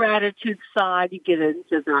of gratitude side, you get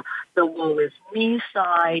into the woe is me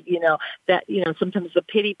side. Sometimes the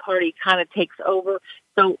pity party kind of takes over.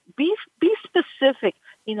 So be specific.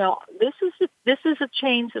 This is a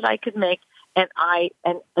change that I could make, and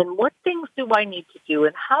what things do I need to do,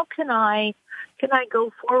 and how can I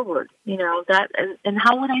go forward? And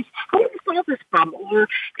how do I solve this problem? Or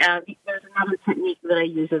there's another technique that I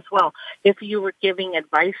use as well. If you were giving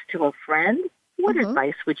advice to a friend, what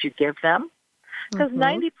advice would you give them? Because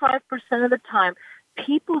 95% of the time,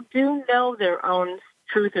 people do know their own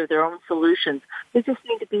truth or their own solutions. They just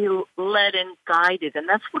need to be led and guided, and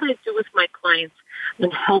that's what I do with my clients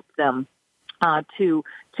and help them to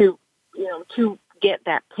get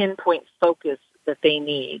that pinpoint focus that they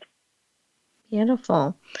need.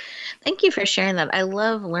 Beautiful. Thank you for sharing that. I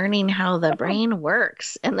love learning how the brain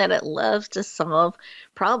works and that it loves to solve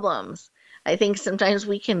problems. I think sometimes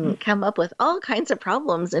we can come up with all kinds of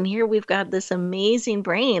problems, and here we've got this amazing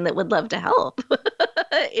brain that would love to help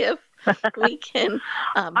if we can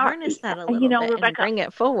harness that a little bit, Rebecca, and bring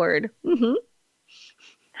it forward.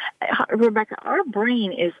 Rebecca, our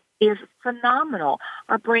brain is phenomenal.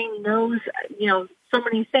 Our brain knows, so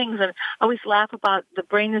many things. And I always laugh about the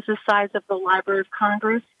brain is the size of the Library of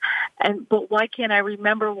Congress. But why can't I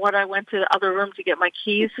remember what I went to the other room to get my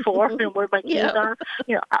keys for and where my keys are?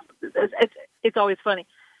 It's always funny.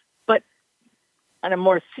 But on a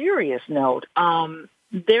more serious note,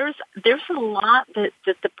 there's a lot that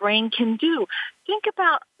the brain can do. Think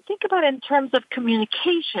about in terms of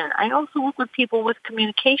communication. I also work with people with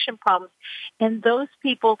communication problems, and those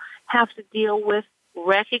people have to deal with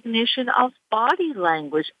recognition of body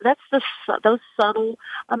language. That's those subtle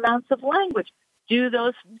amounts of language. Are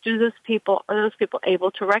those people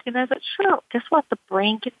able to recognize it? Sure. Guess what? The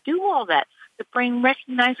brain can do all that. The brain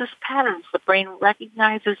recognizes patterns. The brain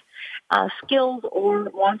recognizes skills or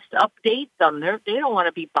wants to update them. They don't want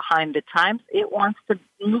to be behind the times. It wants to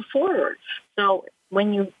move forward. So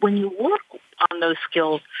when you work on those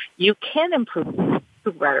skills, you can improve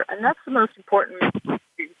better. And that's the most important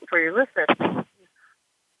for your listeners.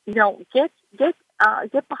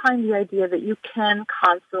 get behind the idea that you can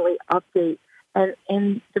constantly update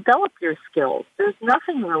and develop your skills. There's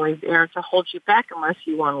nothing really there to hold you back unless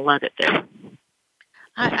you want to let it there.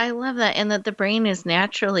 I love that, and that the brain is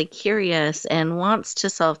naturally curious and wants to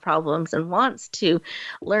solve problems and wants to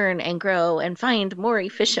learn and grow and find more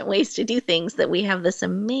efficient ways to do things, that we have this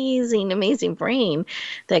amazing, amazing brain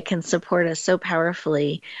that can support us so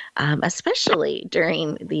powerfully, especially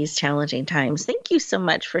during these challenging times. Thank you so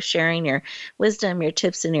much for sharing your wisdom, your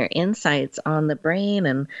tips, and your insights on the brain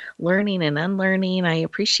and learning and unlearning. I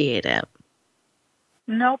appreciate it.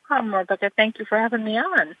 No problem, Rebecca. Thank you for having me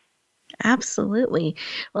on. Absolutely.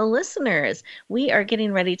 Well, listeners, we are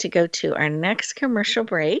getting ready to go to our next commercial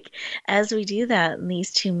break. As we do that, in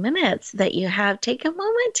these 2 minutes that you have, take a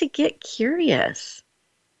moment to get curious.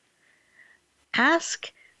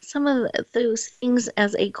 Ask some of those things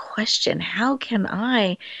as a question. How can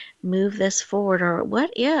I move this forward? Or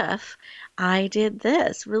what if I did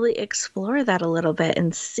this? Really explore that a little bit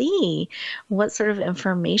and see what sort of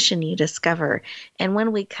information you discover. And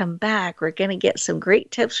when we come back, we're going to get some great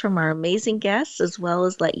tips from our amazing guests, as well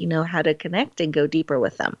as let you know how to connect and go deeper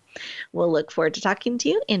with them. We'll look forward to talking to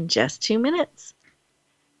you in just 2 minutes.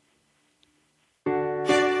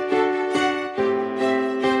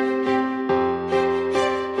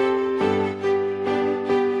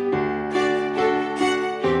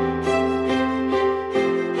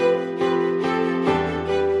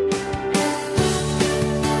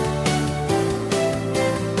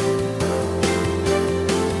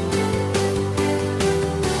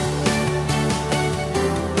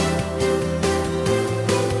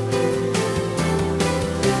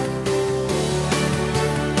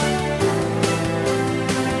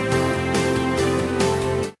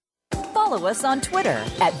 Follow us on Twitter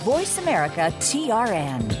at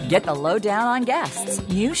VoiceAmericaTRN. Get the lowdown on guests,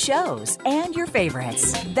 new shows, and your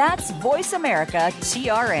favorites. That's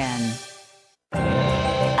VoiceAmericaTRN.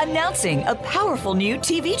 Announcing a powerful new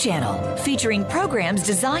TV channel featuring programs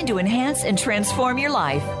designed to enhance and transform your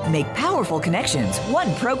life. Make powerful connections,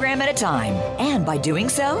 one program at a time. And by doing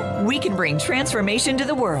so, we can bring transformation to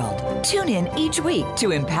the world. Tune in each week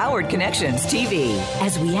to Empowered Connections TV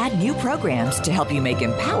as we add new programs to help you make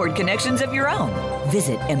empowered connections of your own.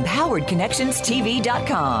 Visit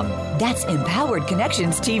EmpoweredConnectionsTV.com. That's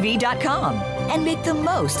EmpoweredConnectionsTV.com. And make the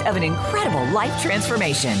most of an incredible life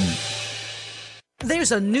transformation.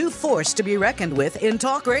 There's a new force to be reckoned with in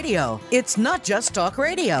talk radio. It's Not Just Talk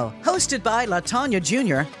Radio, hosted by LaTanya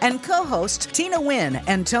Jr. and co-hosts Tina Wynn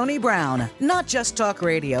and Tony Brown. Not Just Talk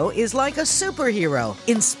Radio is like a superhero,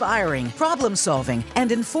 inspiring, problem-solving,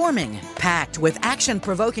 and informing, packed with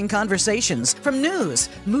action-provoking conversations from news,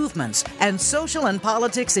 movements, and social and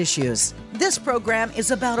politics issues. This program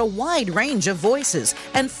is about a wide range of voices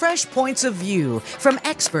and fresh points of view from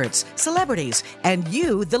experts, celebrities, and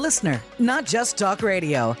you, the listener. Not Just Talk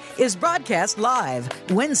Radio is broadcast live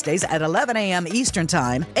Wednesdays at 11 a.m. Eastern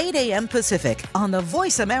Time, 8 a.m. Pacific on the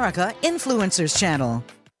Voice America Influencers Channel.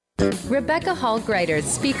 Rebecca Hall Greider's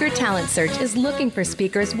Speaker Talent Search is looking for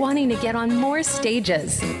speakers wanting to get on more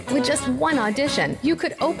stages. With just one audition, you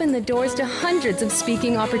could open the doors to hundreds of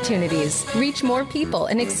speaking opportunities, reach more people,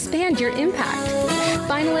 and expand your impact.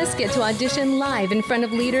 Finalists get to audition live in front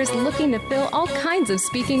of leaders looking to fill all kinds of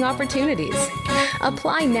speaking opportunities.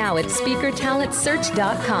 Apply now at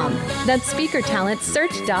SpeakerTalentSearch.com. That's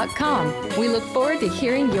SpeakerTalentSearch.com. We look forward to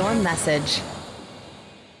hearing your message.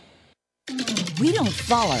 We don't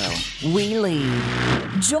follow, we lead.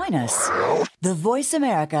 Join us, the Voice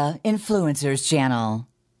America Influencers Channel.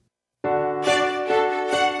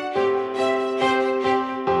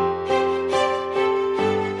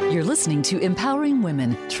 You're listening to Empowering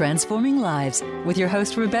Women, Transforming Lives with your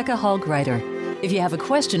host, Rebecca Hall Greider. If you have a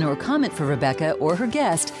question or comment for Rebecca or her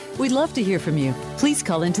guest, we'd love to hear from you. Please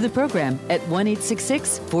call into the program at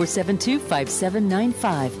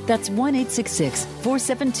 1-866-472-5795. That's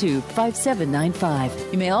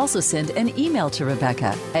 1-866-472-5795. You may also send an email to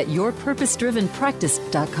Rebecca at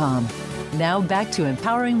yourpurposedrivenpractice.com. Now back to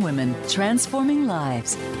Empowering Women, Transforming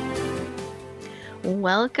Lives.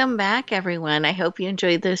 Welcome back, everyone. I hope you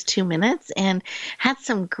enjoyed those 2 minutes and had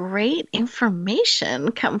some great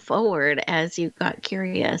information come forward as you got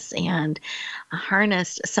curious and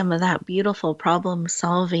harnessed some of that beautiful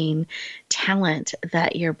problem-solving talent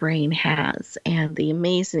that your brain has and the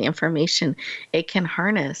amazing information it can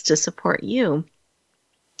harness to support you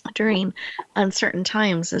during uncertain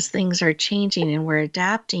times as things are changing and we're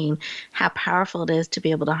adapting, how powerful it is to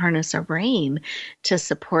be able to harness our brain to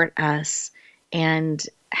support us and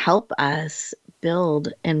help us build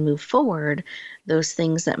and move forward those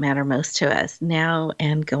things that matter most to us now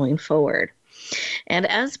and going forward. And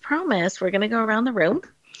as promised, we're going to go around the room,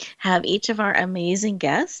 have each of our amazing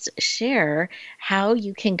guests share how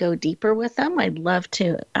you can go deeper with them. I'd love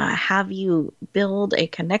to have you build a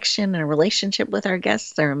connection and a relationship with our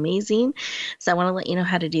guests. They're amazing. So I want to let you know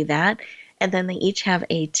how to do that. And then they each have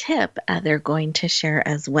a tip they're going to share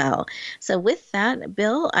as well. So with that,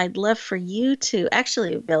 Bill, I'd love for you to,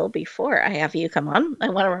 actually, Bill, before I have you come on, I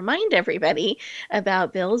want to remind everybody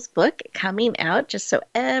about Bill's book coming out, just so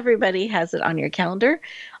everybody has it on your calendar.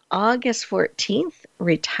 August 14th,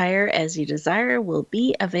 Retire As You Desire will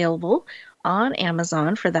be available on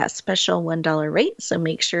Amazon for that special $1 rate. So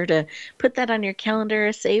make sure to put that on your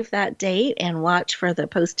calendar, save that date, and watch for the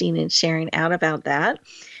posting and sharing out about that.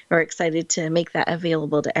 We're excited to make that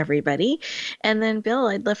available to everybody. And then, Bill,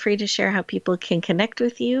 I'd love for you to share how people can connect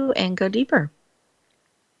with you and go deeper.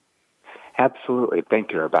 Absolutely.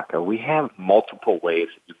 Thank you, Rebecca. We have multiple ways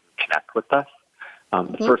that you can connect with us.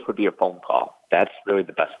 The first would be a phone call. That's really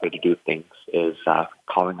the best way to do things, is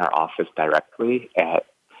calling our office directly at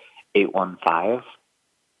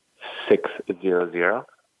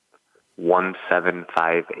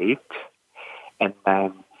 815-600-1758. And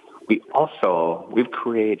then we've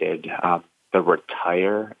created the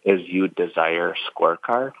Retire As You Desire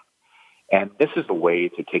scorecard. And this is a way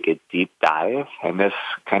to take a deep dive. And this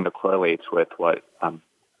kind of correlates with what our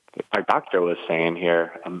doctor was saying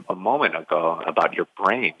here a moment ago about your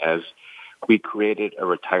brain, as we created a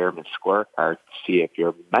retirement scorecard to see if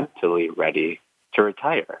you're mentally ready to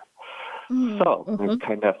retire. So it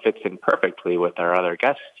kind of fits in perfectly with our other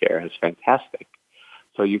guests here. It's fantastic.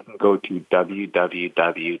 So you can go to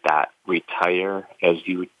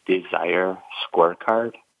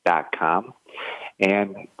www.retireasyouDesirescorecard.com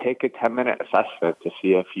and take a 10-minute assessment to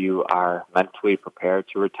see if you are mentally prepared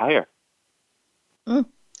to retire.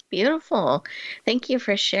 Beautiful. Thank you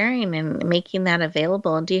for sharing and making that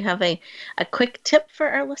available. And do you have a quick tip for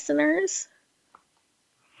our listeners?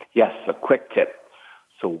 Yes, a quick tip.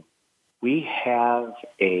 So we have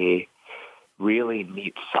a really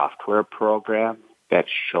neat software program that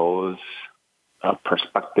shows a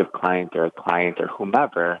prospective client or a client or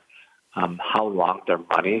whomever how long their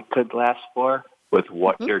money could last for with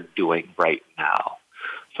what you're doing right now.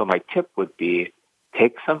 So my tip would be,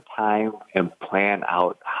 take some time and plan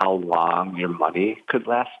out how long your money could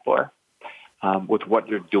last for with what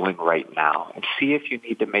you're doing right now, and see if you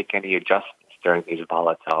need to make any adjustments during these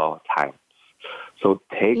volatile times. So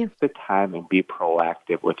take the time and be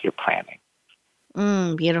proactive with your planning.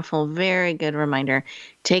 Beautiful. Very good reminder.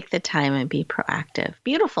 Take the time and be proactive.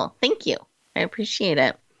 Beautiful. Thank you. I appreciate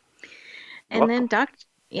it. And then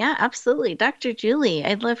yeah, absolutely. Dr. Julie,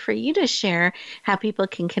 I'd love for you to share how people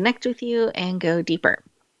can connect with you and go deeper.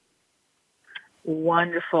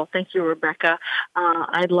 Wonderful. Thank you, Rebecca.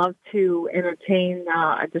 I'd love to entertain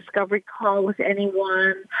a discovery call with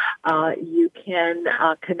anyone. You can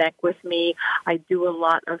connect with me. I do a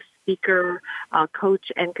lot of speaker,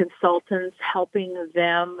 coach, and consultants, helping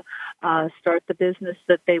them start the business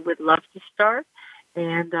that they would love to start,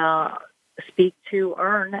 and speak to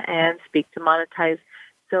earn and speak to monetize.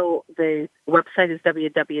 So the website is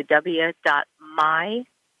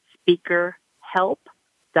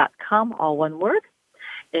www.myspeakerhelp.com, all one word,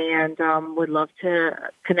 and would love to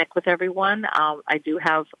connect with everyone. I do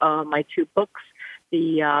have my 2 books,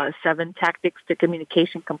 the 7 Tactics to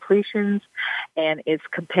Communication Completions, and its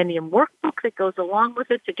compendium workbook that goes along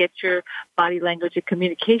with it to get your body language and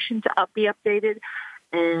communication to be updated,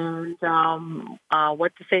 and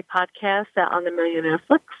What to Say podcast on the Millionaire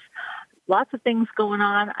Flicks. Lots of things going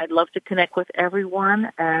on. I'd love to connect with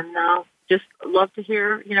everyone, and just love to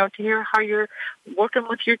hear how you're working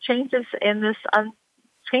with your changes in this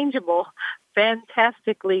unchangeable,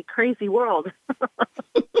 fantastically crazy world.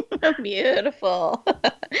 Beautiful.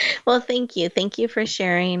 Well, thank you. Thank you for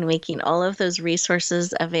sharing, making all of those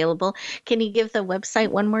resources available. Can you give the website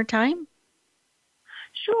one more time?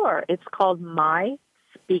 Sure. It's called My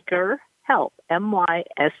Speaker Help,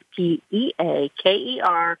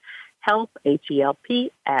 MYSPEAKER Help,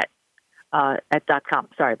 HELP at .com.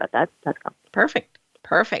 Sorry about that. .com. Perfect.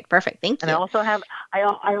 Thank you. And I also have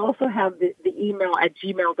the email at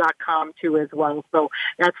gmail.com too as well. So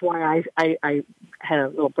that's why I had a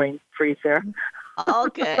little brain freeze there. All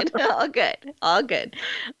good.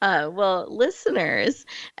 Well, listeners,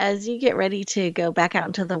 as you get ready to go back out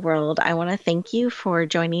into the world, I want to thank you for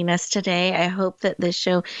joining us today. I hope that this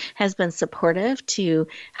show has been supportive to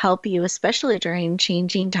help you, especially during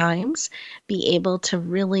changing times, be able to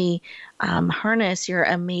really harness your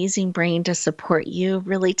amazing brain to support you.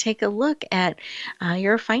 Really take a look at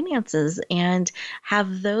your finances and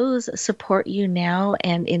have those support you now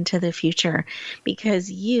and into the future,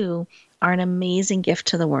 because you are an amazing gift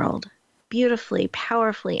to the world. Beautifully,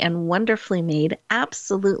 powerfully, and wonderfully made,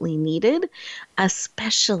 absolutely needed,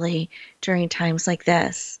 especially during times like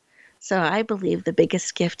this. So I believe the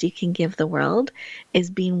biggest gift you can give the world is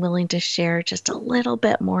being willing to share just a little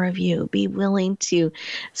bit more of you. Be willing to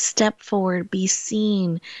step forward, be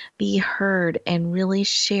seen, be heard, and really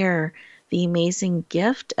share the amazing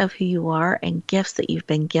gift of who you are and gifts that you've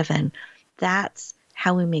been given. That's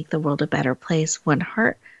how we make the world a better place, one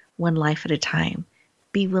heart, one life at a time.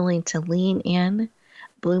 Be willing to lean in,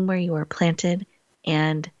 bloom where you are planted,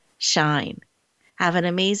 and shine. Have an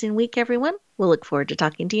amazing week, everyone. We'll look forward to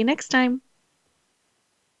talking to you next time.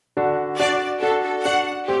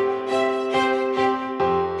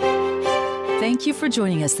 Thank you for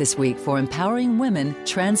joining us this week for Empowering Women,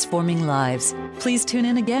 Transforming Lives. Please tune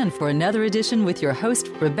in again for another edition with your host,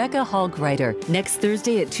 Rebecca Hall-Gruyter, next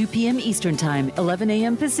Thursday at 2 p.m. Eastern Time, 11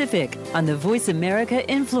 a.m. Pacific, on the Voice America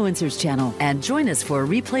Influencers channel. And join us for a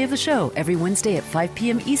replay of the show every Wednesday at 5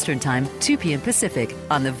 p.m. Eastern Time, 2 p.m. Pacific,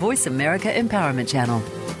 on the Voice America Empowerment channel.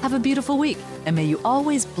 Have a beautiful week, and may you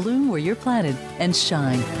always bloom where you're planted and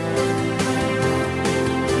shine.